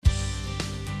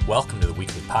Welcome to the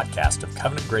weekly podcast of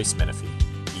Covenant Grace Menifee.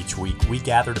 Each week, we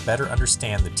gather to better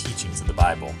understand the teachings of the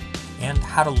Bible and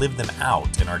how to live them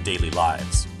out in our daily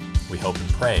lives. We hope and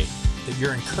pray that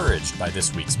you're encouraged by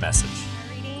this week's message.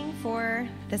 Our reading for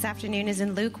this afternoon is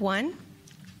in Luke 1.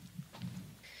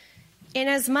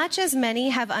 Inasmuch as many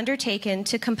have undertaken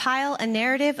to compile a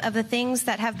narrative of the things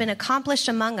that have been accomplished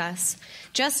among us,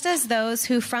 just as those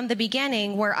who from the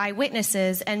beginning were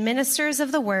eyewitnesses and ministers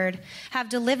of the word have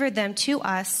delivered them to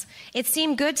us, it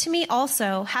seemed good to me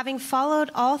also, having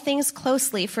followed all things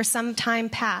closely for some time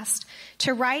past,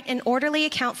 to write an orderly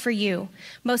account for you,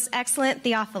 most excellent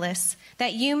Theophilus,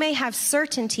 that you may have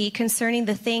certainty concerning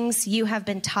the things you have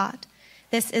been taught.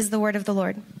 This is the word of the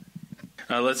Lord.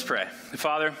 Let's pray.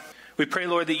 Father, we pray,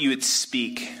 Lord, that you would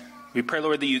speak. We pray,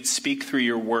 Lord, that you'd speak through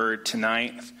your word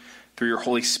tonight, through your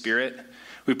Holy Spirit.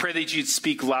 We pray that you'd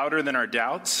speak louder than our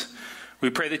doubts. We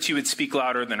pray that you would speak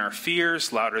louder than our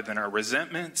fears, louder than our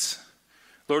resentments.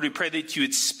 Lord, we pray that you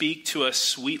would speak to us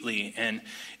sweetly and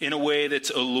in a way that's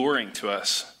alluring to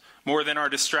us, more than our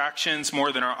distractions,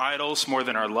 more than our idols, more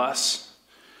than our lusts.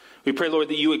 We pray, Lord,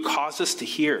 that you would cause us to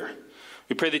hear.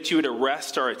 We pray that you would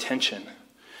arrest our attention.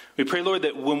 We pray, Lord,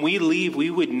 that when we leave, we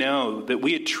would know that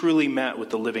we had truly met with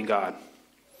the living God.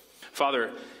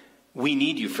 Father, we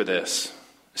need you for this.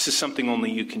 This is something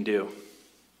only you can do.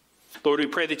 Lord, we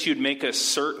pray that you'd make us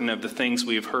certain of the things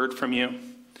we have heard from you.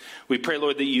 We pray,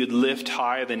 Lord, that you'd lift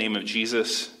high the name of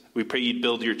Jesus. We pray you'd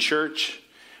build your church.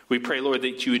 We pray, Lord,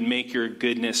 that you would make your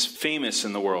goodness famous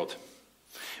in the world.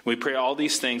 We pray all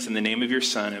these things in the name of your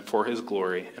Son and for his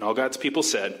glory. And all God's people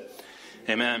said,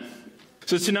 amen.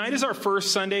 So tonight is our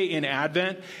first Sunday in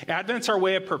Advent. Advent's our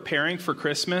way of preparing for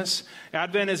Christmas.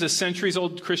 Advent is a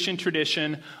centuries-old Christian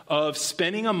tradition of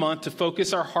spending a month to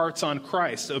focus our hearts on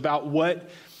Christ, about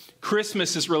what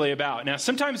Christmas is really about. Now,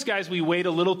 sometimes, guys, we wait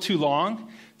a little too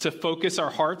long to focus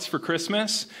our hearts for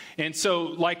Christmas. And so,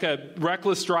 like a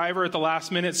reckless driver at the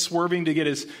last minute swerving to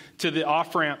get to the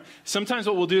off-ramp, sometimes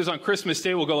what we'll do is on Christmas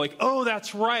Day, we'll go like, oh,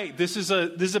 that's right. This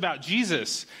is about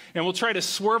Jesus. And we'll try to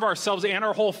swerve ourselves and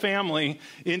our whole family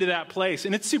into that place.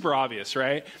 And it's super obvious,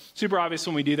 right? Super obvious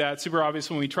when we do that. Super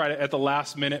obvious when we try to, at the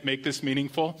last minute, make this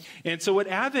meaningful. And so what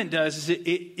Advent does is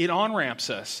it on-ramps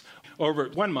us. Over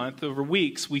 1 month, over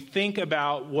weeks, we think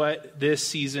about what this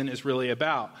season is really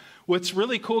about. What's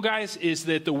really cool, guys, is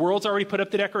that the world's already put up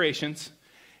the decorations,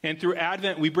 and through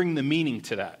Advent, we bring the meaning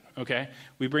to that, okay?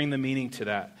 We bring the meaning to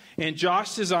that. And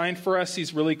Josh designed for us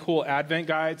these really cool Advent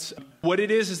guides. What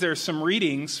it is there's some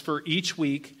readings for each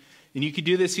week, and you could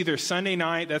do this either Sunday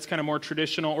night, that's kind of more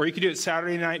traditional, or you could do it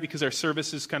Saturday night because our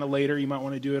service is kind of later. You might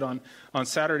want to do it on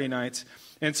Saturday nights.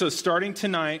 And so starting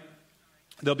tonight,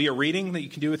 there'll be a reading that you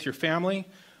can do with your family.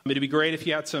 It'd be great if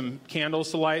you had some candles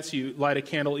to light, so you light a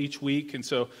candle each week. And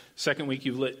so second week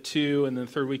you've lit 2, and then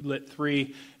third week lit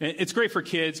 3. And it's great for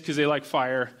kids because they like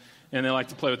fire, and they like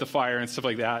to play with the fire and stuff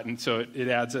like that. And so it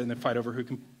adds in a fight over who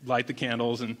can light the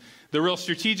candles. And the real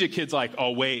strategic kids like, oh,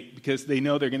 wait, because they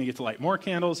know they're going to get to light more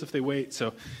candles if they wait.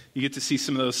 So you get to see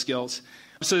some of those skills.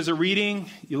 So there's a reading,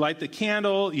 you light the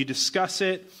candle, you discuss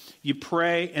it, you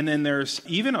pray, and then there's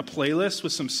even a playlist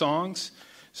with some songs.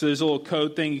 So there's a little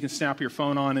code thing you can snap your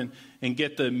phone on and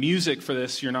get the music for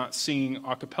this. You're not singing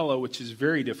a cappella, which is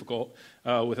very difficult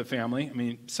with a family. I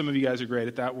mean, some of you guys are great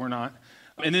at that. We're not.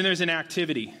 And then there's an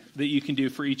activity that you can do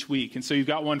for each week. And so you've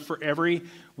got one for every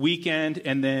weekend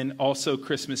and then also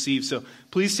Christmas Eve. So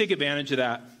please take advantage of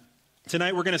that.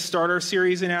 Tonight we're going to start our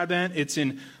series in Advent. It's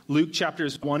in Luke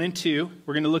chapters 1 and 2.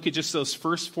 We're going to look at just those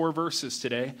first 4 verses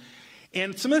today.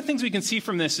 And some of the things we can see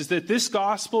from this is that this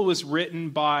gospel was written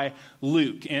by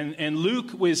Luke. And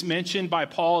Luke was mentioned by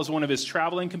Paul as one of his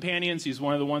traveling companions. He's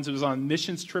one of the ones that was on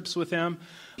missions trips with him.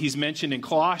 He's mentioned in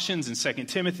Colossians and 2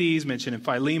 Timothy. He's mentioned in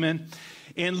Philemon.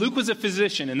 And Luke was a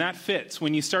physician, and that fits.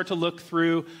 When you start to look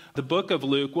through the book of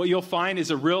Luke, what you'll find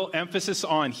is a real emphasis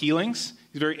on healings.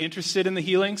 He's very interested in the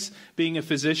healings, being a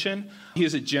physician. He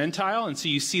is a Gentile, and so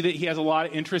you see that he has a lot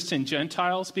of interest in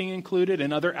Gentiles being included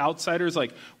and other outsiders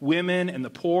like women and the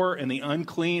poor and the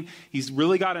unclean. He's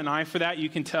really got an eye for that, you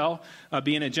can tell,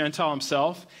 being a Gentile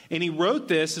himself. And he wrote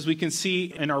this, as we can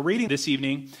see in our reading this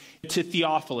evening, to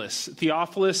Theophilus.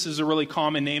 Theophilus is a really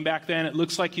common name back then. It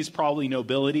looks like he's probably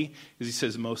nobility, because he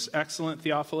says, most excellent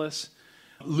Theophilus.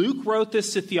 Luke wrote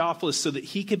this to Theophilus so that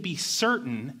he could be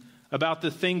certain about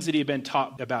the things that he had been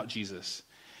taught about Jesus.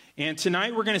 And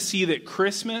tonight we're going to see that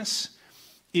Christmas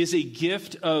is a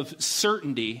gift of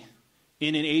certainty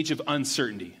in an age of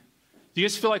uncertainty. Do you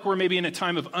guys feel like we're maybe in a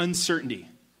time of uncertainty?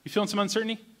 You feeling some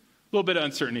uncertainty? A little bit of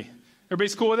uncertainty.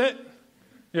 Everybody's cool with it?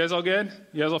 You guys all good?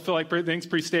 You guys all feel like things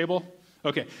pretty stable?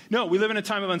 Okay. No, we live in a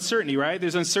time of uncertainty, right?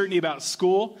 There's uncertainty about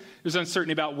school. There's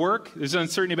uncertainty about work. There's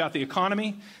uncertainty about the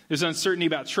economy. There's uncertainty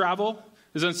about travel.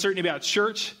 There's uncertainty about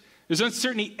church. There's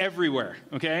uncertainty everywhere,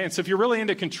 okay? And so if you're really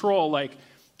into control, like,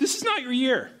 this is not your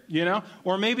year, you know?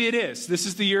 Or maybe it is. This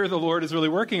is the year the Lord is really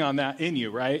working on that in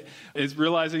you, right? Is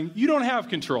realizing you don't have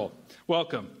control.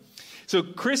 Welcome. So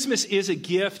Christmas is a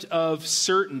gift of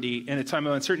certainty in a time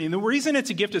of uncertainty. And the reason it's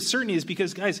a gift of certainty is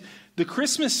because, guys, the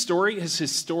Christmas story is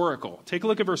historical. Take a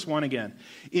look at verse 1 again.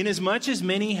 Inasmuch as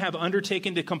many have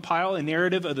undertaken to compile a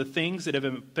narrative of the things that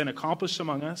have been accomplished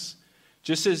among us,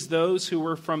 just as those who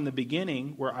were from the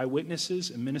beginning were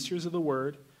eyewitnesses and ministers of the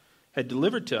word had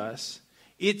delivered to us,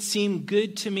 it seemed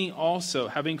good to me also,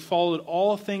 having followed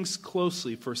all things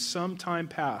closely for some time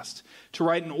past, to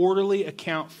write an orderly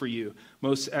account for you,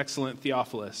 most excellent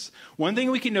Theophilus. One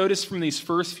thing we can notice from these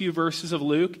first few verses of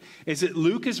Luke is that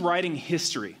Luke is writing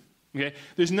history. Okay?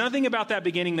 There's nothing about that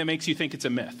beginning that makes you think it's a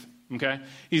myth. Okay?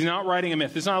 He's not writing a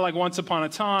myth. It's not like once upon a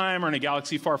time or in a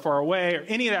galaxy far, far away or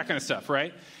any of that kind of stuff,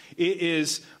 right? It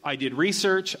is, I did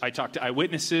research, I talked to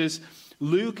eyewitnesses.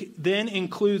 Luke then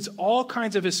includes all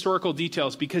kinds of historical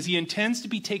details because he intends to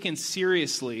be taken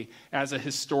seriously as a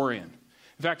historian.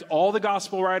 In fact, all the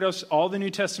gospel writers, all the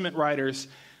New Testament writers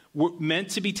were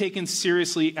meant to be taken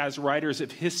seriously as writers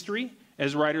of history,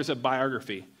 as writers of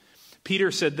biography. Peter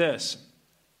said this,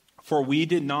 "For we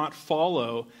did not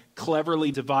follow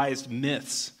cleverly devised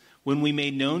myths when we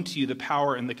made known to you the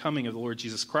power and the coming of the Lord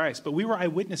Jesus Christ, but we were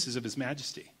eyewitnesses of his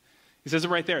majesty." He says it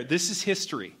right there. This is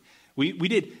history. We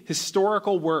did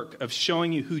historical work of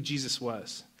showing you who Jesus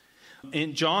was.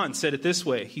 And John said it this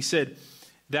way. He said,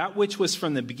 "That which was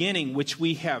from the beginning, which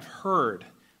we have heard,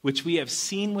 which we have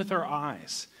seen with our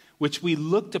eyes, which we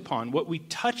looked upon, what we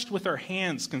touched with our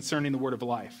hands concerning the word of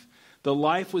life. The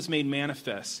life was made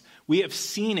manifest. We have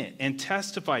seen it and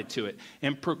testified to it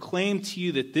and proclaimed to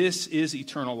you that this is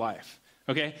eternal life."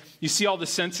 Okay? You see all the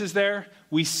senses there?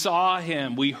 We saw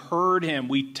him. We heard him.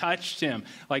 We touched him.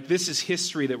 Like, this is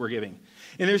history that we're giving.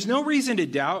 And there's no reason to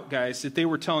doubt, guys, that they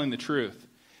were telling the truth.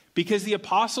 Because the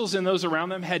apostles and those around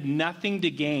them had nothing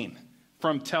to gain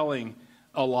from telling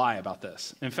a lie about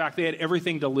this. In fact, they had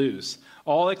everything to lose.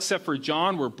 All except for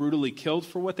John were brutally killed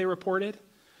for what they reported.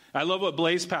 I love what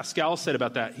Blaise Pascal said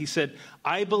about that. He said,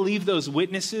 "I believe those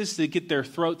witnesses that get their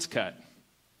throats cut."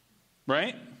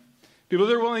 Right? People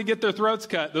that are willing to get their throats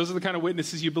cut, those are the kind of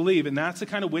witnesses you believe. And that's the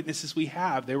kind of witnesses we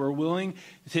have. They were willing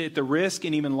to take the risk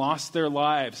and even lost their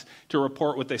lives to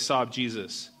report what they saw of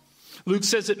Jesus. Luke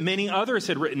says that many others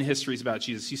had written histories about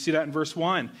Jesus. You see that in verse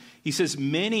 1. He says,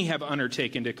 "Many have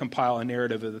undertaken to compile a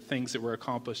narrative of the things that were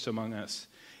accomplished among us.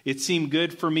 It seemed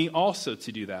good for me also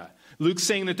to do that." Luke's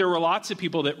saying that there were lots of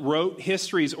people that wrote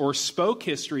histories or spoke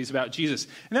histories about Jesus.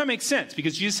 And that makes sense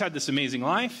because Jesus had this amazing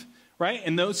life. Right?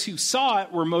 And those who saw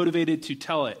it were motivated to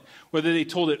tell it. Whether they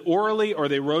told it orally or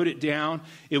they wrote it down,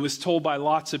 it was told by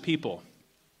lots of people.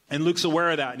 And Luke's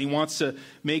aware of that, and he wants to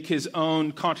make his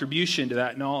own contribution to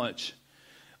that knowledge.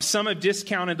 Some have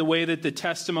discounted the way that the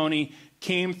testimony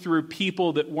came through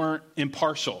people that weren't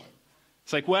impartial.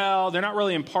 It's like, well, they're not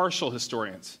really impartial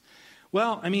historians.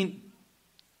 Well, I mean,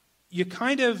 you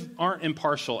kind of aren't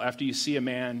impartial after you see a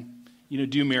man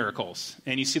do miracles,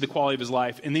 and you see the quality of his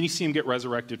life, and then you see him get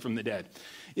resurrected from the dead.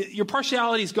 Your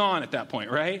partiality is gone at that point,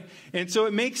 right? And so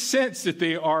it makes sense that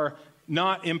they are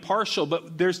not impartial,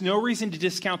 but there's no reason to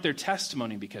discount their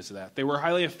testimony because of that. They were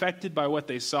highly affected by what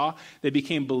they saw. They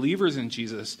became believers in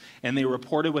Jesus, and they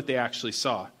reported what they actually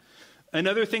saw.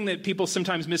 Another thing that people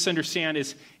sometimes misunderstand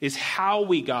is how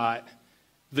we got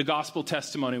the gospel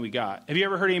testimony we got. Have you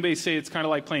ever heard anybody say it's kind of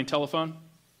like playing telephone?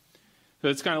 So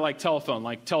it's kind of like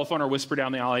telephone or whisper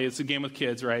down the alley. It's a game with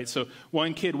kids, right? So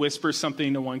one kid whispers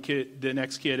something to one kid, the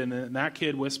next kid, and then that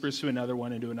kid whispers to another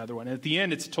one and to another one. And at the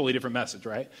end, it's a totally different message,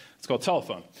 right? It's called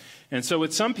telephone. And so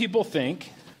what some people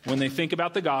think when they think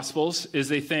about the Gospels is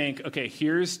they think, okay,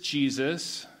 here's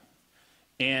Jesus,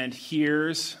 and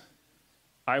here's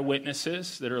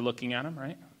eyewitnesses that are looking at him,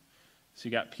 right? So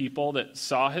you got people that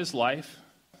saw his life.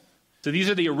 So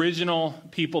these are the original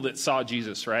people that saw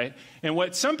Jesus, right? And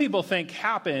what some people think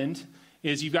happened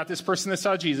is you've got this person that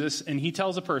saw Jesus, and he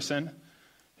tells a person,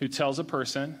 who tells a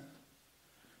person,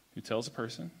 who tells a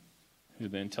person, who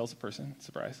then tells a person,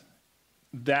 surprise,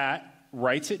 that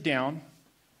writes it down,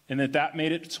 and that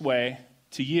made its way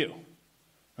to you,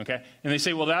 okay? And they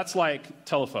say, well, that's like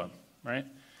telephone, right?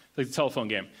 It's like the telephone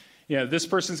game. Yeah, this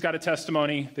person's got a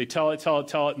testimony, they tell it,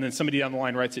 and then somebody down the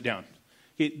line writes it down.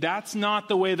 That's not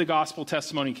the way the gospel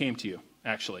testimony came to you,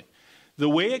 actually. The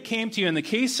way it came to you, in the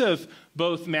case of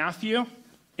both Matthew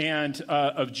and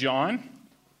of John,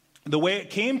 the way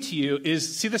it came to you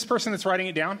is, see this person that's writing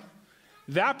it down?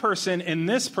 that person and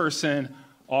this person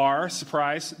are,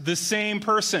 surprise, the same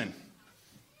person.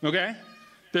 Okay?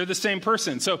 They're the same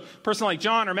person. So a person like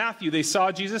John or Matthew, they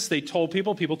saw Jesus, they told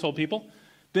people told people.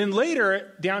 Then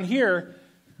later, down here,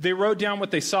 they wrote down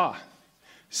what they saw.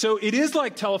 So it is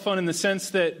like telephone in the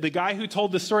sense that the guy who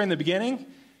told the story in the beginning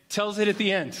tells it at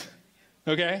the end.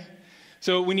 Okay?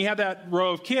 So when you have that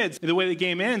row of kids, the way the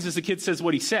game ends is the kid says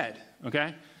what he said.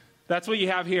 Okay? That's what you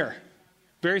have here.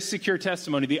 Very secure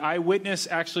testimony. The eyewitness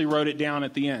actually wrote it down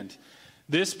at the end.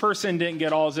 This person didn't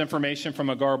get all his information from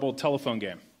a garbled telephone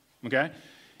game. Okay?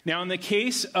 Now, in the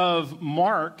case of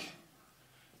Mark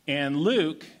and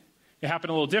Luke, it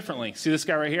happened a little differently. See this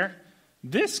guy right here?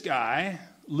 This guy,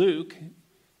 Luke,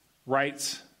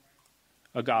 writes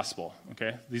a gospel.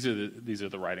 Okay? These are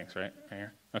the writings, right? Right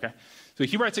here. Okay? So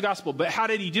he writes a gospel, but how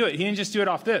did he do it? He didn't just do it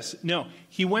off this. No,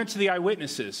 he went to the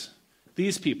eyewitnesses,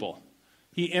 these people.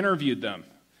 He interviewed them,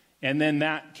 and then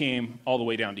that came all the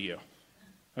way down to you.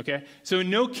 Okay? So in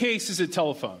no case is it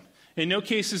telephone. In no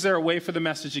case is there a way for the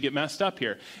message to get messed up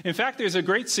here. In fact, there's a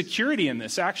great security in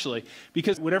this, actually,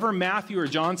 because whatever Matthew or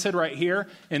John said right here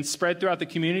and spread throughout the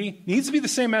community needs to be the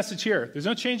same message here. There's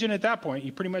no change in it at that point.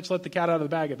 You pretty much let the cat out of the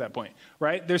bag at that point,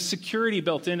 right? There's security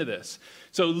built into this.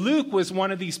 So Luke was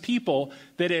one of these people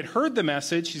that had heard the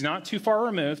message. He's not too far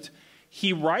removed.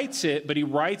 He writes it, but he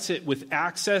writes it with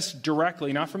access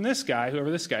directly, not from this guy,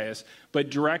 whoever this guy is, but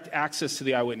direct access to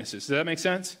the eyewitnesses. Does that make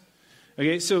sense?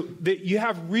 Okay, so that you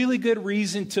have really good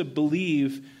reason to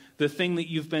believe the thing that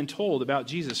you've been told about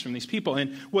Jesus from these people.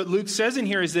 And what Luke says in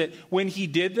here is that when he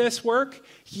did this work,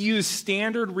 he used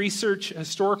standard research,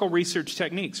 historical research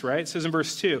techniques, right? It says in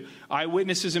verse 2,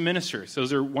 eyewitnesses and ministers.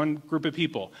 Those are one group of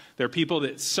people. They're people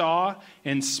that saw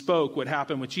and spoke what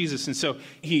happened with Jesus. And so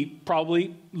he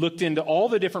probably looked into all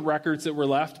the different records that were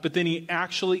left, but then he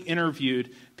actually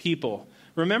interviewed people.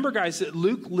 Remember, guys, that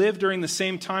Luke lived during the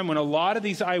same time when a lot of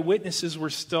these eyewitnesses were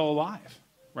still alive,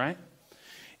 right?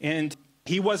 And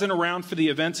he wasn't around for the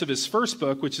events of his first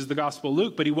book, which is the Gospel of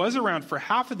Luke, but he was around for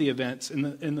half of the events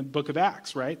in the book of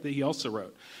Acts, right, that he also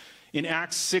wrote. In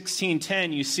Acts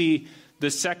 16:10, you see the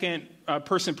second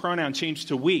person pronoun changed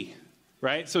to we,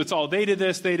 right? So it's all they did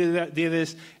this, they did that, they did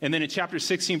this. And then in chapter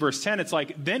 16, verse 10, it's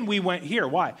like, then we went here.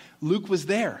 Why? Luke was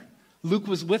there. Luke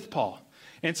was with Paul.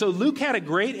 And so Luke had a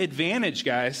great advantage,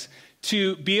 guys,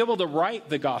 to be able to write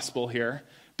the gospel here,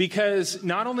 because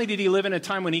not only did he live in a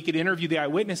time when he could interview the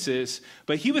eyewitnesses,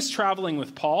 but he was traveling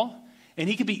with Paul, and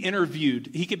he could be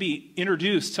interviewed. He could be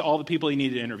introduced to all the people he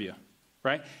needed to interview,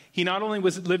 right? He not only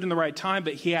lived in the right time,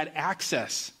 but he had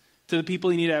access to the people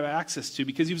he needed to have access to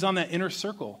because he was on that inner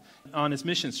circle on his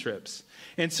mission trips.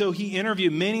 And so he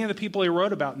interviewed many of the people he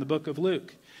wrote about in the book of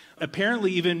Luke,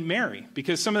 apparently even Mary,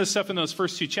 because some of the stuff in those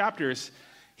first two chapters,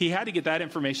 he had to get that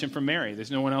information from Mary. There's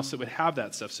no one else that would have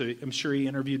that stuff. So I'm sure he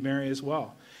interviewed Mary as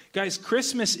well. Guys,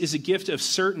 Christmas is a gift of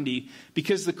certainty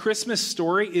because the Christmas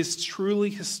story is truly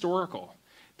historical.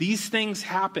 These things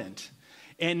happened.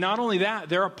 And not only that,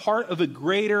 they're a part of a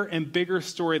greater and bigger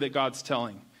story that God's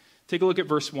telling. Take a look at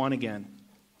verse 1 again.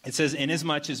 It says,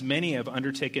 inasmuch as many have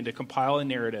undertaken to compile a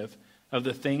narrative of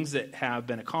the things that have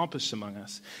been accomplished among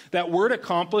us. That word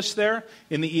accomplished there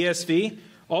in the ESV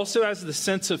also has the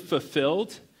sense of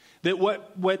fulfilled. That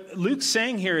what Luke's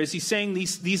saying here is he's saying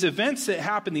these events that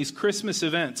happen, these Christmas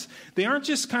events, they aren't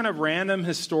just kind of random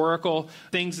historical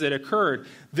things that occurred.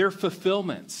 They're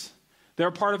fulfillments. They're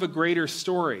part of a greater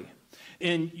story.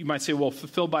 And you might say, well,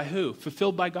 fulfilled by who?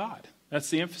 Fulfilled by God. That's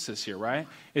the emphasis here, right?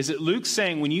 Is that Luke's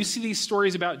saying when you see these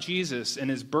stories about Jesus and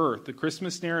his birth, the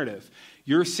Christmas narrative,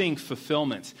 you're seeing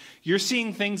fulfillment. You're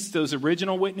seeing things those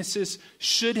original witnesses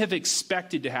should have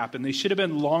expected to happen. They should have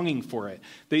been longing for it.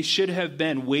 They should have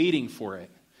been waiting for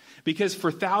it. Because for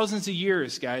thousands of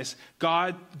years, guys,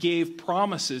 God gave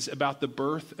promises about the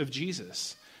birth of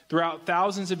Jesus throughout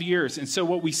thousands of years. And so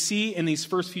what we see in these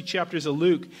first few chapters of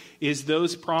Luke is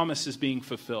those promises being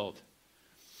fulfilled.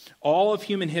 All of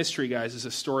human history, guys, is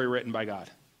a story written by God.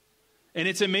 And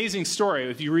it's an amazing story.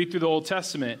 If you read through the Old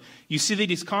Testament, you see that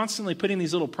he's constantly putting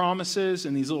these little promises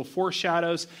and these little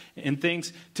foreshadows and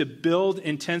things to build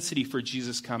intensity for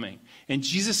Jesus coming. And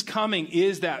Jesus coming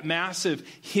is that massive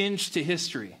hinge to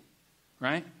history,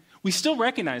 right? We still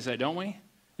recognize that, don't we?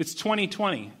 It's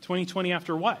 2020. 2020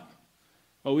 after what?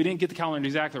 Well, we didn't get the calendar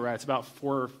exactly right. It's about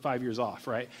 4 or 5 years off,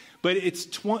 right? But it's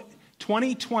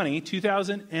 2020,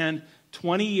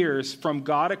 2020 years from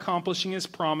God accomplishing his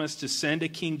promise to send a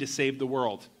king to save the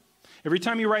world. Every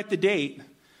time you write the date,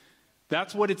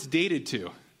 that's what it's dated to.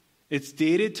 It's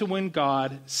dated to when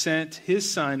God sent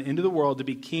his son into the world to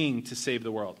be king to save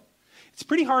the world. It's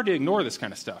pretty hard to ignore this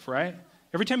kind of stuff, right?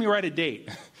 Every time you write a date,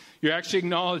 You're actually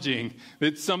acknowledging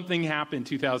that something happened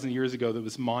 2,000 years ago that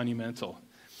was monumental.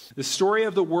 The story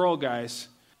of the world, guys,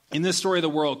 in this story of the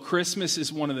world, Christmas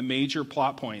is one of the major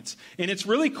plot points. And it's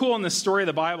really cool in the story of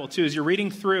the Bible, too. As you're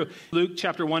reading through Luke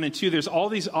chapter 1 and 2, there's all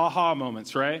these aha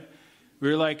moments, right?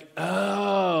 We're like,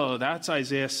 oh, that's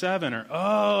Isaiah 7, or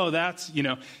oh, that's,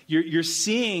 you're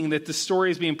seeing that the story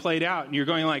is being played out, and you're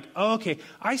going like, oh, okay,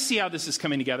 I see how this is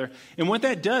coming together. And what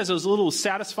that does, those little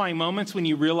satisfying moments when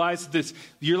you realize this,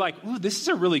 you're like, ooh, this is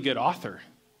a really good author.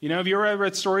 Have you ever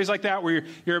read stories like that where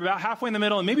you're about halfway in the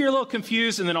middle, and maybe you're a little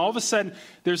confused, and then all of a sudden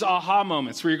there's aha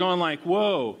moments where you're going like,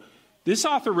 whoa, this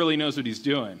author really knows what he's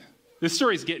doing. This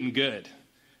story's getting good.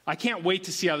 I can't wait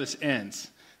to see how this ends.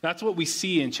 That's what we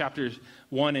see in chapters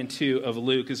 1 and 2 of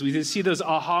Luke, is we see those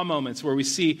aha moments where we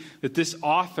see that this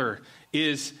author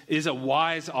is a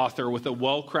wise author with a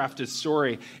well-crafted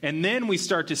story. And then we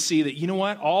start to see that, you know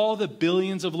what? All the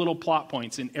billions of little plot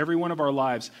points in every one of our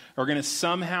lives are going to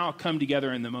somehow come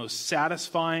together in the most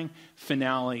satisfying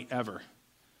finale ever.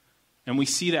 And we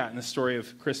see that in the story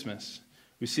of Christmas.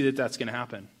 We see that that's going to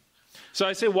happen. So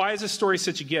I say, why is this story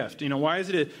such a gift? Why is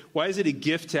it a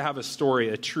gift to have a story,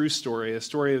 a true story, a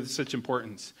story of such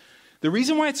importance? The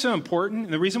reason why it's so important,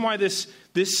 and the reason why this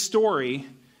story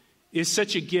is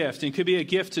such a gift, and could be a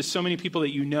gift to so many people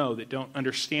that that don't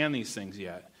understand these things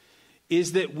yet,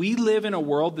 is that we live in a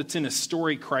world that's in a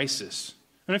story crisis.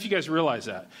 I don't know if you guys realize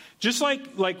that. Just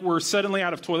like we're suddenly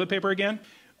out of toilet paper again,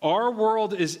 our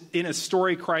world is in a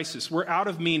story crisis. We're out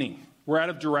of meaning. We're out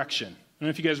of direction. I don't know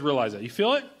if you guys realize that. You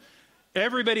feel it?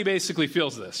 Everybody basically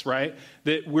feels this, right?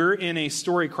 That we're in a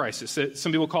story crisis. That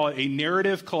some people call it a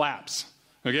narrative collapse,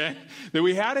 okay? That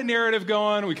we had a narrative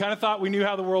going. We kind of thought we knew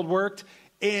how the world worked.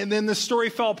 And then the story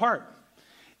fell apart.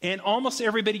 And almost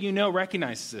everybody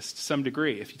recognizes this to some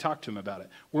degree if you talk to them about it.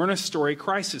 We're in a story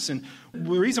crisis. And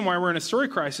the reason why we're in a story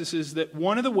crisis is that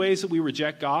one of the ways that we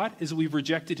reject God is we've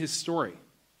rejected his story.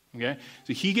 Okay?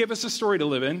 So he gave us a story to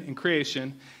live in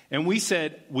creation, and we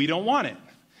said we don't want it.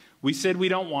 We said we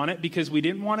don't want it because we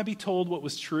didn't want to be told what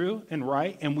was true and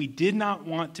right, and we did not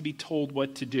want to be told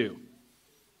what to do.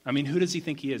 I mean, who does he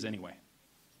think he is anyway?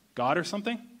 God or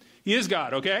something? He is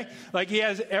God, okay? Like he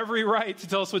has every right to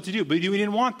tell us what to do, but we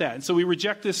didn't want that. And so we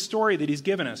reject this story that he's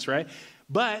given us, right?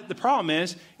 But the problem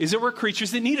is that we're creatures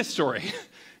that need a story.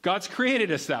 God's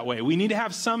created us that way. We need to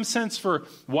have some sense for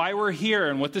why we're here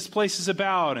and what this place is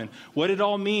about and what it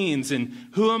all means and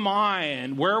who am I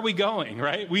and where are we going,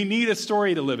 right? We need a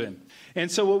story to live in.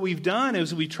 And so what we've done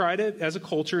is we try to, as a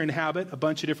culture, inhabit a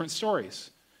bunch of different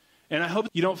stories. And I hope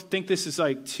you don't think this is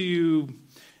like too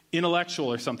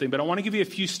intellectual or something, but I want to give you a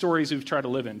few stories we've tried to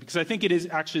live in because I think it is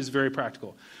very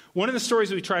practical. One of the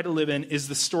stories we try to live in is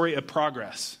the story of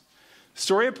progress.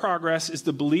 Story of progress is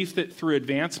the belief that through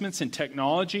advancements in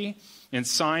technology and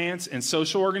science and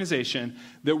social organization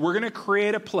that we're going to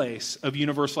create a place of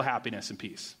universal happiness and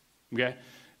peace. Okay?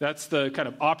 That's the kind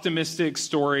of optimistic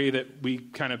story that we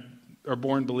kind of are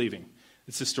born believing.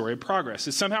 It's the story of progress.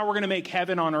 It's somehow we're going to make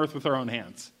heaven on earth with our own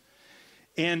hands.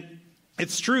 And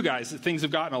it's true, guys, that things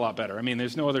have gotten a lot better. I mean,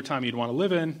 there's no other time you'd want to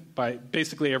live in. By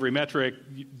basically every metric,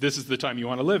 this is the time you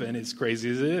want to live in, as crazy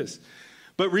as it is.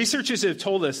 But researchers have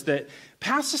told us that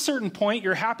past a certain point,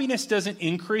 your happiness doesn't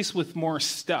increase with more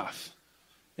stuff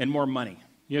and more money.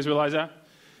 You guys realize that?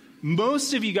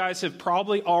 Most of you guys have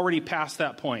probably already passed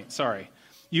that point. Sorry.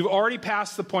 You've already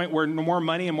passed the point where more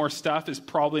money and more stuff is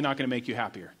probably not going to make you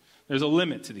happier. There's a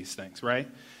limit to these things, right?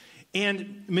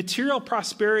 And material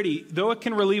prosperity, though it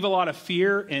can relieve a lot of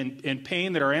fear and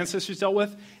pain that our ancestors dealt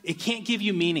with, it can't give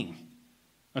you meaning.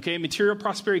 Okay? Material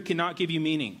prosperity cannot give you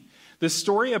meaning. The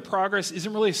story of progress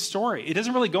isn't really a story. It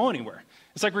doesn't really go anywhere.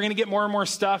 It's like we're going to get more and more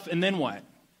stuff, and then what?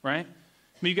 Right?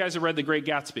 Maybe you guys have read The Great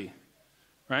Gatsby,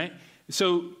 right?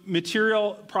 So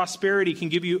material prosperity can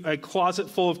give you a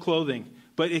closet full of clothing,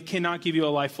 but it cannot give you a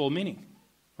life full of meaning,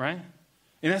 right?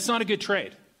 And that's not a good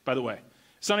trade, by the way.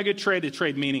 It's not a good trade to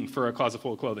trade meaning for a closet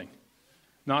full of clothing.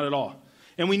 Not at all.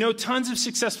 And we know tons of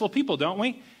successful people, don't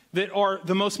we, that are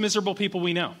the most miserable people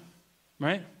we know,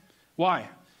 right? Why?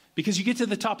 Because you get to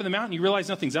the top of the mountain, you realize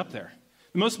nothing's up there.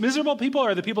 The most miserable people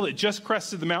are the people that just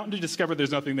crested the mountain to discover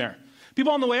there's nothing there.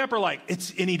 People on the way up are like,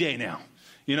 it's any day now.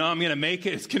 I'm going to make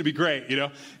it. It's going to be great.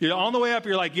 You're on the way up.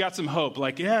 You're like, you got some hope.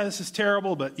 Like, yeah, this is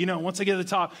terrible. But, once I get to the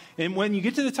top. And when you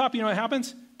get to the top, you know what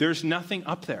happens? There's nothing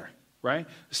up there, right?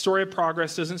 The story of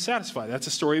progress doesn't satisfy. That's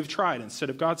a story you've tried instead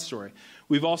of God's story.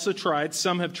 We've also tried,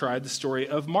 some have tried the story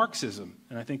of Marxism.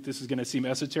 And I think this is going to seem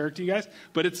esoteric to you guys,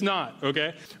 but it's not,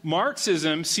 okay?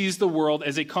 Marxism sees the world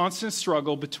as a constant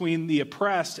struggle between the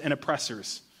oppressed and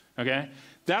oppressors, okay?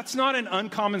 That's not an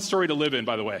uncommon story to live in,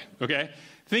 by the way, okay?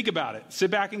 Think about it.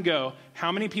 Sit back and go,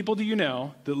 how many people do you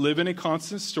know that live in a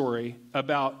constant story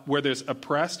about where there's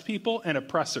oppressed people and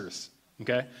oppressors?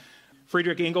 Okay?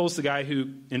 Friedrich Engels, the guy who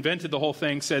invented the whole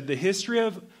thing, said the history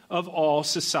of all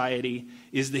society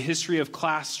is the history of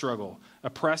class struggle,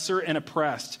 oppressor and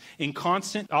oppressed, in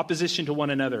constant opposition to one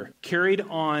another, carried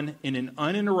on in an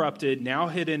uninterrupted, now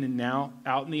hidden and now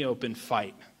out in the open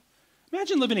fight.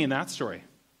 Imagine living in that story.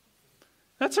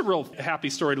 That's a real happy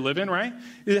story to live in, right?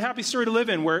 It's a happy story to live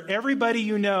in where everybody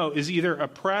you know is either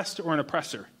oppressed or an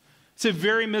oppressor. It's a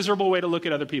very miserable way to look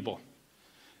at other people.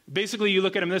 Basically, you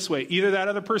look at them this way. Either that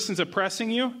other person's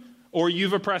oppressing you or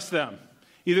you've oppressed them.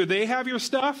 Either they have your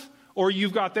stuff or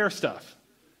you've got their stuff,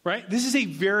 right? This is a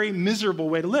very miserable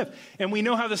way to live. And we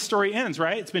know how the story ends,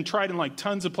 right? It's been tried in like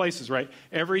tons of places, right?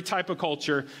 Every type of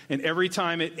culture, and every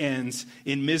time it ends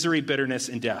in misery, bitterness,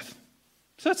 and death.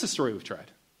 So that's the story we've tried.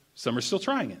 Some are still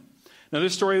trying it. Another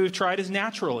story we've tried is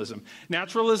naturalism.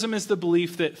 Naturalism is the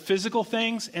belief that physical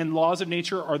things and laws of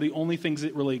nature are the only things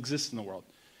that really exist in the world.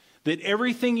 That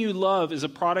everything you love is a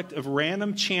product of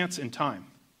random chance and time.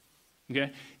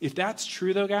 Okay? If that's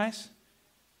true, though, guys,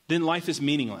 then life is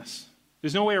meaningless.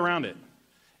 There's no way around it.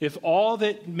 If all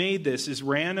that made this is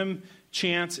random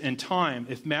chance and time,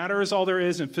 if matter is all there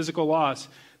is in physical laws,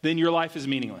 then your life is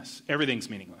meaningless. Everything's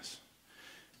meaningless.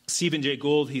 Stephen Jay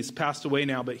Gould, he's passed away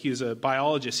now, but he was a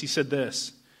biologist. He said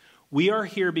this: "We are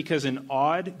here because an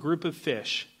odd group of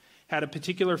fish had a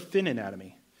particular fin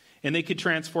anatomy, and they could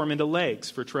transform into legs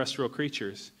for terrestrial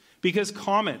creatures. Because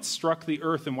comets struck the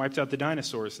earth and wiped out the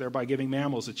dinosaurs, thereby giving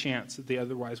mammals a chance that they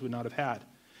otherwise would not have had.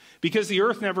 Because the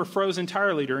earth never froze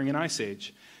entirely during an ice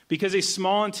age. Because a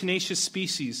small and tenacious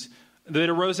species that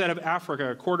arose out of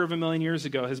Africa 250,000 years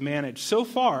ago has managed so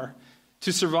far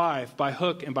to survive by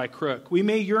hook and by crook. We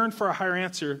may yearn for a higher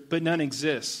answer, but none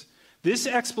exists. This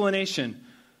explanation,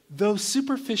 though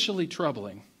superficially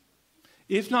troubling,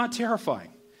 if not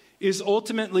terrifying, is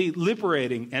ultimately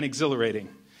liberating and exhilarating.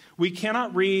 We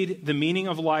cannot read the meaning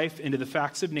of life into the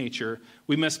facts of nature.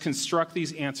 We must construct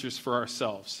these answers for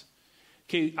ourselves."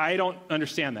 Okay, I don't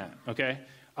understand that, okay?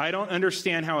 I don't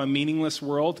understand how a meaningless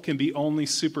world can be only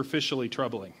superficially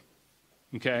troubling,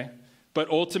 okay? But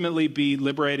ultimately be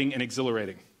liberating and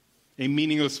exhilarating. A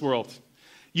meaningless world.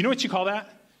 You know what you call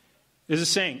that? There's a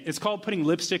saying. It's called putting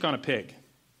lipstick on a pig.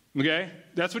 Okay?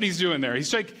 That's what he's doing there.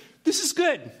 He's like, this is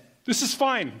good. This is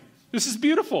fine. This is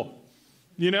beautiful.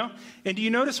 You know? And do you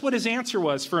notice what his answer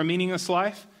was for a meaningless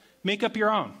life? Make up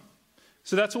your own.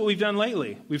 So that's what we've done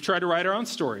lately. We've tried to write our own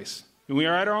stories. And we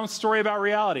write our own story about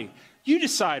reality. You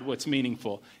decide what's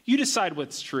meaningful. You decide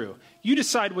what's true. You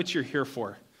decide what you're here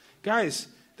for. Guys,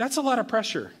 that's a lot of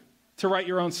pressure to write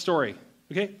your own story.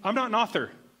 Okay? I'm not an author,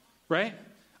 right?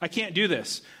 I can't do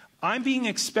this. I'm being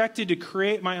expected to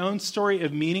create my own story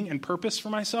of meaning and purpose for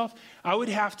myself. I would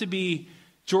have to be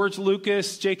George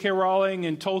Lucas, J.K. Rowling,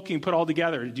 and Tolkien put all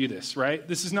together to do this, right?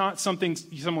 This is not something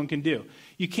someone can do.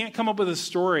 You can't come up with a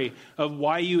story of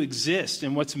why you exist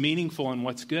and what's meaningful and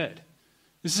what's good.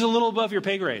 This is a little above your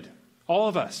pay grade. All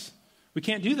of us. We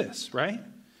can't do this, right?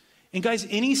 And guys,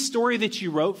 any story that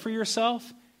you wrote for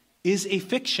yourself is a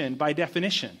fiction by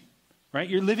definition, right?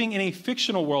 You're living in a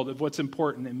fictional world of what's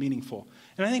important and meaningful.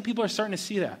 And I think people are starting to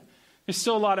see that. There's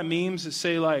still a lot of memes that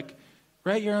say like,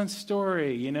 write your own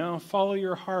story, you know, follow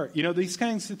your heart. You know, these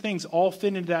kinds of things all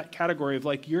fit into that category of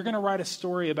like, you're going to write a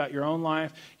story about your own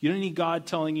life. You don't need God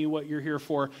telling you what you're here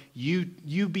for. You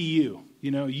be you, you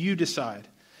know, you decide.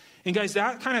 And guys,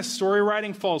 that kind of story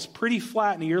writing falls pretty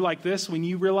flat in a year like this when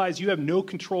you realize you have no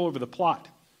control over the plot.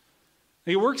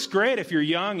 It works great if you're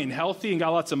young and healthy and got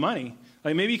lots of money.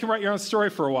 Like maybe you can write your own story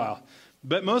for a while,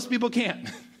 but most people can't,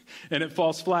 and it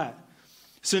falls flat.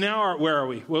 So now where are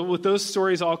we? Well, with those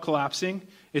stories all collapsing,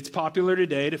 it's popular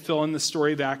today to fill in the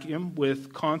story vacuum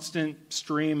with constant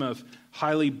stream of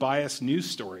highly biased news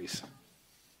stories.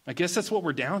 I guess that's what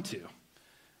we're down to.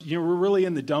 You know, we're really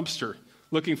in the dumpster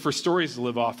looking for stories to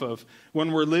live off of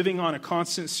when we're living on a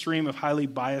constant stream of highly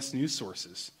biased news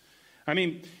sources. I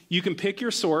mean, you can pick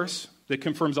your source that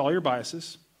confirms all your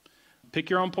biases. Pick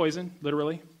your own poison,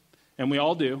 literally. And we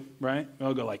all do, right? We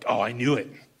all go like, oh, I knew it.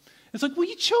 It's like, well,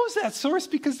 you chose that source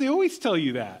because they always tell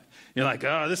you that. You're like,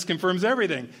 oh, this confirms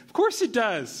everything. Of course it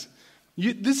does.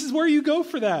 This is where you go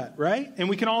for that, right? And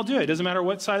we can all do it. It doesn't matter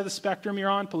what side of the spectrum you're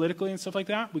on politically and stuff like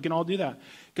that. We can all do that.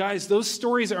 Guys, those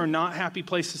stories are not happy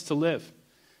places to live.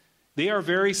 They are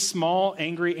very small,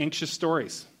 angry, anxious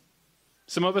stories.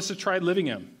 Some of us have tried living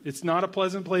them. It's not a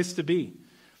pleasant place to be.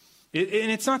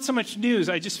 And it's not so much news.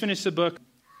 I just finished a book,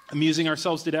 Amusing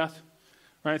Ourselves to Death.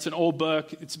 Right? It's an old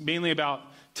book. It's mainly about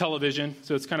television,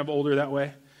 so it's kind of older that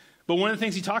way. But one of the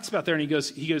things he talks about there, and he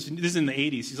goes, this is in the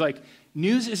 80s, he's like,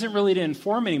 news isn't really to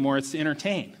inform anymore, it's to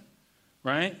entertain,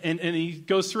 right? And he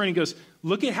goes through and he goes,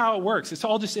 look at how it works. It's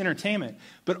all just entertainment.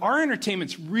 But our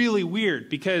entertainment's really weird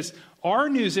because our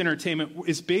news entertainment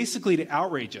is basically to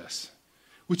outrage us,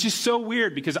 which is so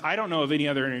weird because I don't know of any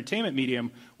other entertainment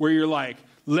medium where you're like,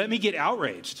 let me get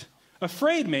outraged.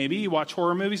 Afraid maybe, you watch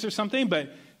horror movies or something, but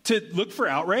to look for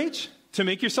outrage, to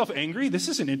make yourself angry, this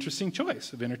is an interesting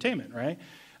choice of entertainment, right?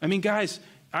 I mean, guys,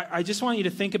 I just want you to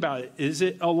think about it. Is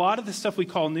it a lot of the stuff we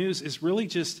call news is really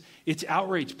just, it's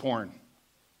outrage porn.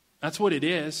 That's what it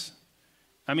is.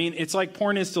 I mean, it's like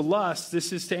porn is to lust,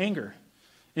 this is to anger.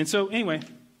 And so anyway,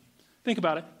 think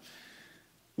about it.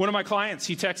 One of my clients,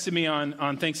 he texted me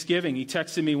on Thanksgiving. He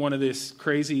texted me one of this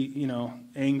crazy,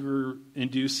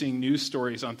 anger-inducing news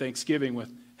stories on Thanksgiving with,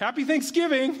 Happy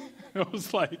Thanksgiving. I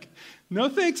was like, no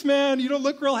thanks, man. You don't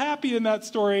look real happy in that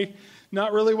story.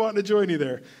 Not really wanting to join you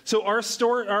there. So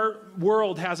our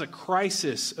world has a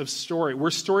crisis of story.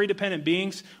 We're story-dependent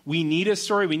beings. We need a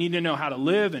story. We need to know how to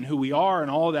live and who we are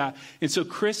and all of that. And so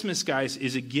Christmas, guys,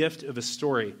 is a gift of a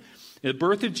story. The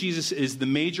birth of Jesus is the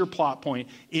major plot point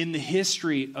in the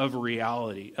history of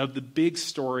reality, of the big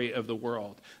story of the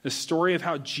world. The story of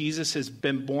how Jesus has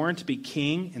been born to be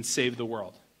king and save the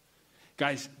world.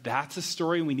 Guys, that's a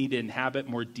story we need to inhabit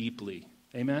more deeply.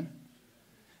 Amen?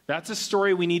 That's a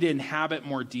story we need to inhabit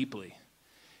more deeply.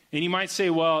 And you might say,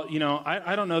 well,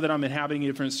 I don't know that I'm inhabiting a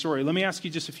different story. Let me ask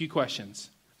you just a few questions.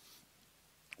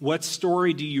 What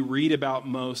story do you read about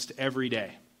most every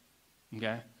day?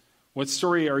 Okay? What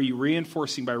story are you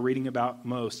reinforcing by reading about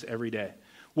most every day?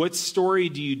 What story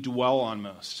do you dwell on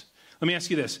most? Let me ask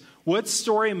you this. What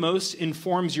story most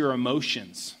informs your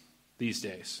emotions these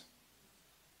days?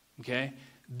 Okay?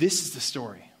 This is the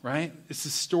story, right? It's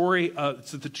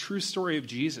the true story of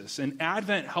Jesus. And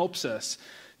Advent helps us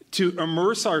to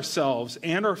immerse ourselves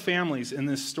and our families in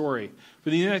this story. For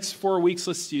the next 4 weeks,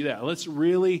 let's do that. Let's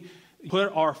really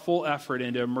put our full effort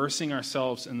into immersing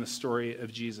ourselves in the story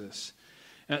of Jesus.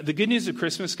 The good news of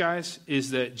Christmas, guys,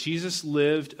 is that Jesus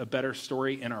lived a better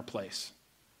story in our place.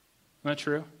 Isn't that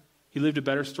true? He lived a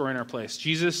better story in our place.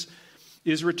 Jesus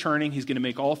is returning. He's going to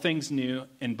make all things new.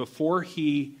 And before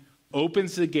he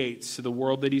opens the gates to the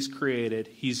world that he's created,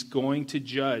 he's going to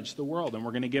judge the world, and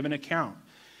we're going to give an account.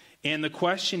 And the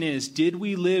question is, did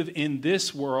we live in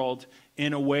this world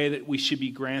in a way that we should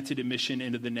be granted admission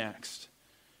into the next?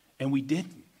 And we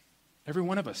didn't. Every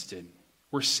one of us didn't.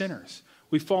 We're sinners.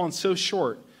 We've fallen so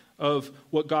short of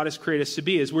what God has created us to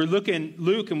be. As we're looking at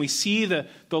Luke and we see the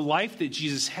life that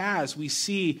Jesus has, we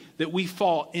see that we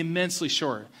fall immensely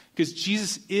short because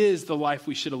Jesus is the life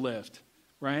we should have lived.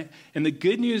 Right? And the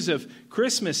good news of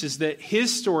Christmas is that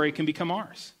his story can become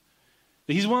ours.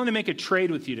 That he's willing to make a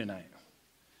trade with you tonight.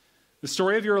 The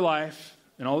story of your life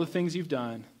and all the things you've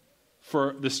done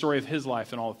for the story of his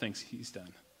life and all the things he's done.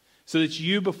 So that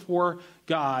you before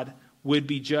God would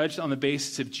be judged on the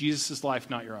basis of Jesus' life,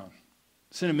 not your own.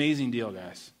 It's an amazing deal,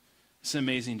 guys. It's an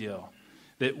amazing deal.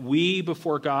 That we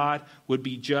before God would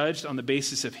be judged on the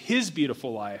basis of his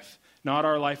beautiful life, not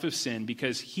our life of sin,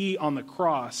 because he on the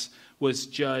cross was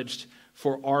judged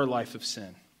for our life of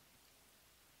sin.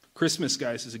 Christmas,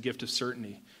 guys, is a gift of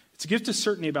certainty. It's a gift of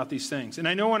certainty about these things. And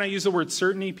I know when I use the word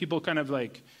certainty, people kind of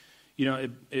like,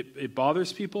 it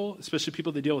bothers people, especially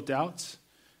people that deal with doubts.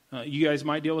 You guys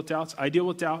might deal with doubts. I deal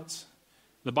with doubts.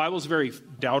 The Bible's very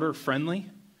doubter-friendly.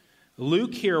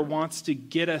 Luke here wants to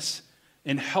get us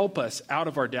and help us out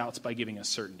of our doubts by giving us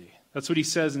certainty. That's what he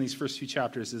says in these first few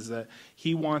chapters, is that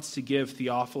he wants to give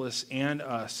Theophilus and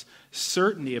us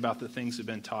certainty about the things that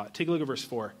have been taught. Take a look at verse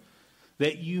 4.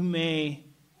 That you may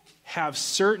have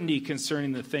certainty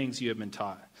concerning the things you have been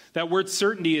taught. That word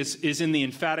certainty is in the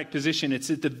emphatic position. It's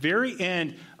at the very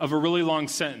end of a really long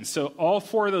sentence. So all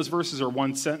 4 of those verses are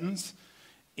one sentence.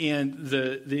 And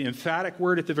the emphatic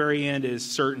word at the very end is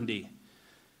certainty.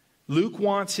 Luke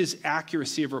wants his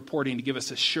accuracy of reporting to give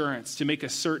us assurance, to make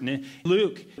us certain. And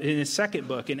Luke, in his second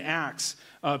book, in Acts,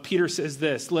 Peter says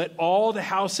this, let all the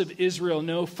house of Israel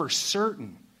know for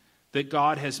certain that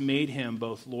God has made him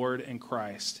both Lord and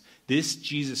Christ, this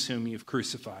Jesus whom you've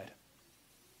crucified.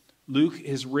 Luke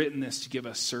has written this to give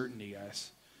us certainty,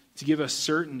 guys, to give us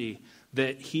certainty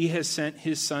that he has sent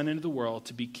his son into the world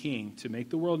to be king, to make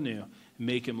the world new, and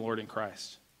make him Lord in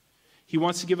Christ. He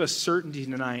wants to give us certainty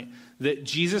tonight that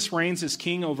Jesus reigns as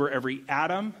king over every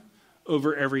atom,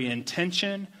 over every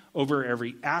intention, over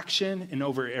every action, and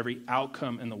over every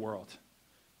outcome in the world.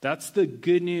 That's the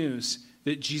good news,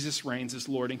 that Jesus reigns as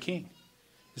Lord and King.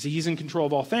 See, he's in control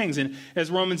of all things. And as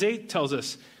Romans 8 tells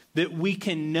us, that we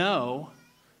can know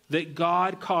that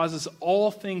God causes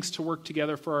all things to work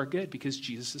together for our good because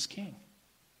Jesus is king,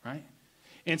 right?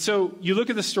 And so you look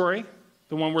at the story,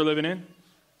 the one we're living in,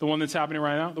 the one that's happening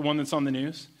right now, the one that's on the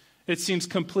news. It seems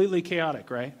completely chaotic,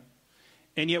 right?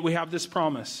 And yet we have this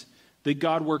promise that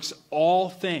God works all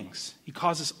things. He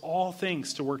causes all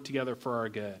things to work together for our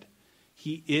good.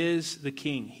 He is the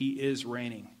king. He is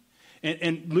reigning.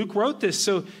 And Luke wrote this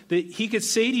so that he could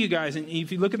say to you guys, and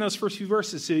if you look in those first few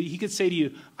verses, so he could say to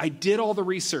you, I did all the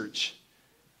research.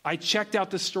 I checked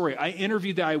out the story. I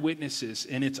interviewed the eyewitnesses,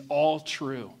 and it's all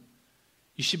true.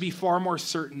 You should be far more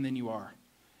certain than you are.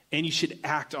 And you should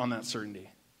act on that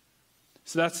certainty.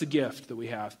 So that's the gift that we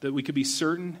have, that we could be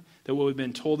certain that what we've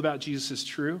been told about Jesus is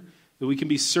true, that we can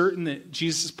be certain that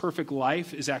Jesus' perfect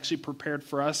life is actually prepared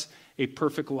for us, a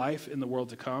perfect life in the world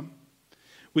to come.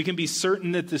 We can be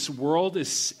certain that this world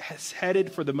is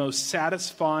headed for the most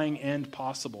satisfying end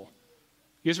possible.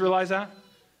 You guys realize that?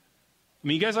 I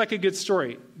mean, you guys like a good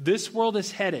story. This world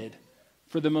is headed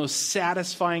for the most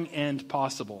satisfying end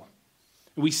possible.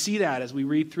 We see that as we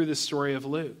read through the story of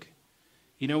Luke.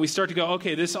 You know, we start to go,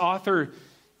 okay, this author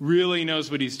really knows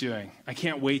what he's doing. I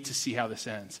can't wait to see how this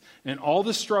ends. And all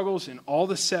the struggles and all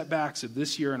the setbacks of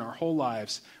this year and our whole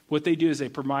lives, what they do is they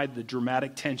provide the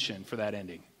dramatic tension for that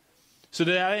ending. So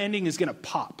that ending is going to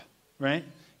pop, right?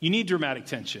 You need dramatic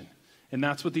tension. And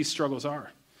that's what these struggles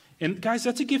are. And guys,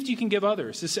 that's a gift you can give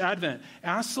others. This Advent,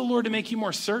 ask the Lord to make you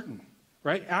more certain,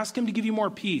 right? Ask him to give you more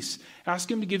peace. Ask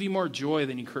him to give you more joy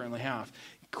than you currently have.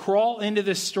 Crawl into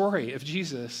this story of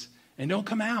Jesus and don't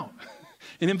come out.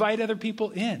 And invite other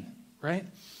people in, right?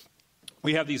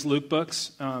 We have these Luke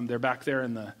books. They're back there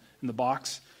in the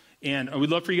box. And we'd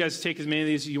love for you guys to take as many of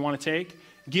these as you want to take.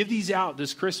 Give these out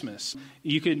this Christmas.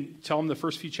 You can tell them the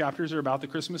first few chapters are about the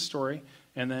Christmas story,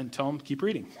 and then tell them keep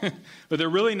reading. But they're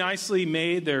really nicely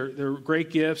made. They're great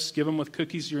gifts. Give them with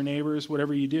cookies to your neighbors,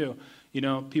 whatever you do. You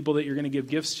know, people that you're going to give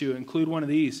gifts to, include one of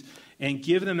these and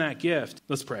give them that gift.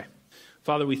 Let's pray.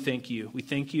 Father, we thank you. We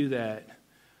thank you that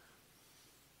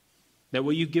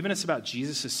what you've given us about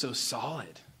Jesus is so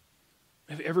solid.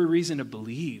 We have every reason to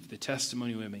believe the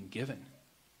testimony we've been given.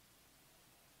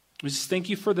 We just thank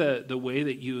you for the way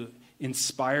that you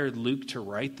inspired Luke to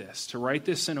write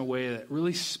this in a way that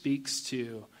really speaks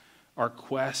to our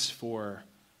quest for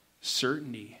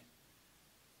certainty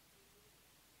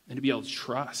and to be able to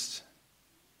trust.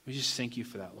 We just thank you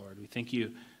for that, Lord. We thank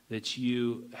you that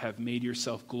you have made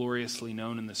yourself gloriously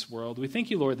known in this world. We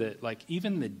thank you, Lord, that like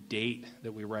even the date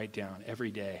that we write down every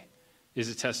day is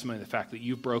a testimony of the fact that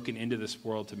you've broken into this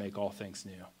world to make all things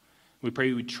new. We pray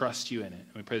we would trust you in it.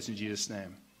 And we pray this in Jesus'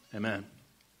 name. Amen.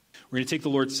 We're going to take the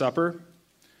Lord's Supper.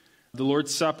 The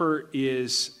Lord's Supper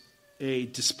is a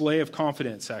display of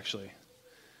confidence, actually.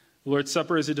 The Lord's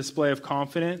Supper is a display of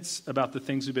confidence about the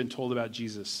things we've been told about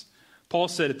Jesus. Paul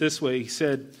said it this way. He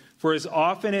said, for as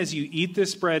often as you eat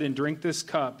this bread and drink this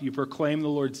cup, you proclaim the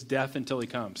Lord's death until he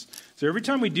comes. So every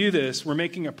time we do this, we're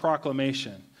making a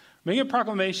proclamation. We're making a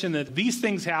proclamation that these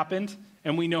things happened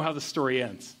and we know how the story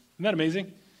ends. Isn't that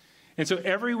amazing? And so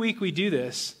every week we do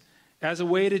this as a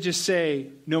way to just say,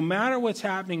 no matter what's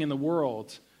happening in the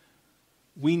world,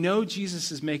 we know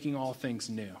Jesus is making all things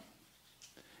new.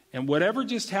 And whatever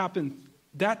just happened,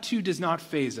 that too does not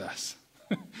faze us.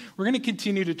 We're going to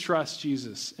continue to trust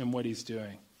Jesus and what he's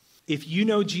doing. If you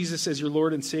know Jesus as your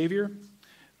Lord and Savior,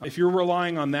 if you're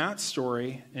relying on that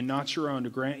story and not your own to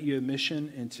grant you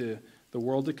admission into the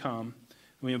world to come,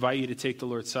 we invite you to take the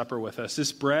Lord's Supper with us.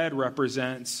 This bread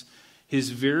represents his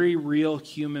very real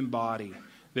human body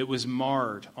that was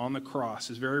marred on the cross,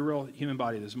 his very real human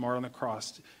body that was marred on the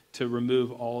cross to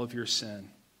remove all of your sin.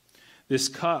 This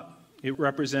cup, it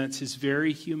represents his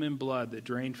very human blood that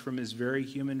drained from his very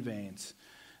human veins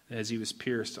as he was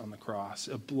pierced on the cross.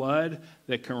 A blood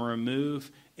that can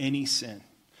remove any sin.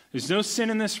 There's no sin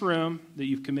in this room that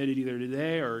you've committed either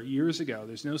today or years ago.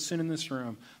 There's no sin in this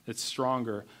room that's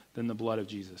stronger than the blood of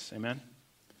Jesus. Amen?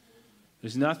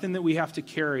 There's nothing that we have to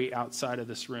carry outside of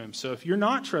this room. So if you're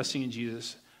not trusting in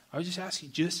Jesus, I would just ask you,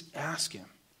 just ask him.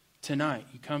 Tonight,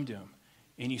 you come to him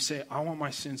and you say, I want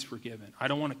my sins forgiven. I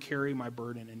don't want to carry my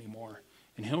burden anymore.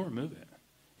 And he'll remove it.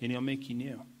 And he'll make you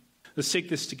new. Let's take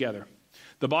this together.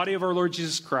 The body of our Lord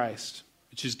Jesus Christ,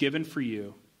 which is given for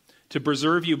you, to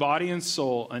preserve you body and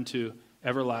soul unto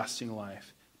everlasting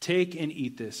life. Take and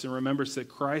eat this and remember that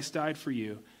Christ died for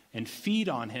you, and feed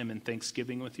on him in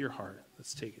thanksgiving with your heart.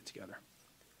 Let's take it together.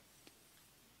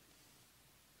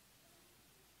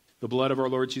 The blood of our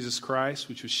Lord Jesus Christ,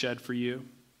 which was shed for you,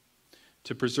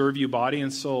 to preserve you body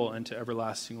and soul unto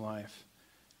everlasting life.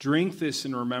 Drink this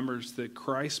in remembrance that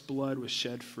Christ's blood was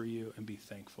shed for you, and be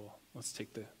thankful. Let's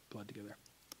take the blood together.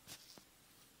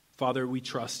 Father, we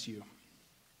trust you.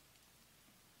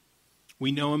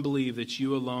 We know and believe that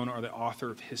you alone are the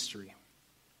author of history,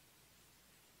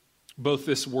 both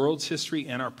this world's history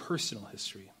and our personal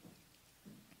history.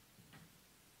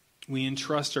 We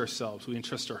entrust ourselves, we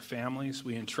entrust our families,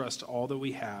 we entrust all that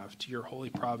we have to your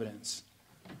holy providence.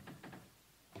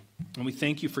 And we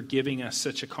thank you for giving us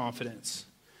such a confidence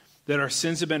that our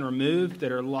sins have been removed,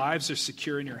 that our lives are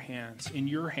secure in your hands,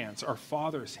 our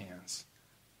Father's hands.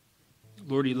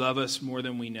 Lord, you love us more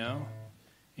than we know,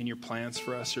 and your plans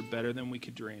for us are better than we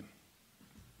could dream.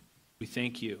 We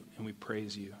thank you and we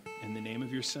praise you in the name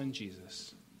of your Son,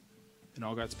 Jesus. And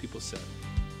all God's people said,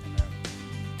 amen.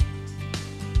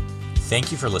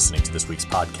 Thank you for listening to this week's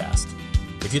podcast.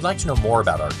 If you'd like to know more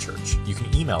about our church, you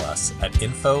can email us at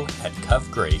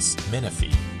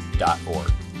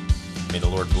info@covgracemenifee.org. May the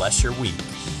Lord bless your week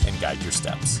and guide your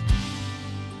steps.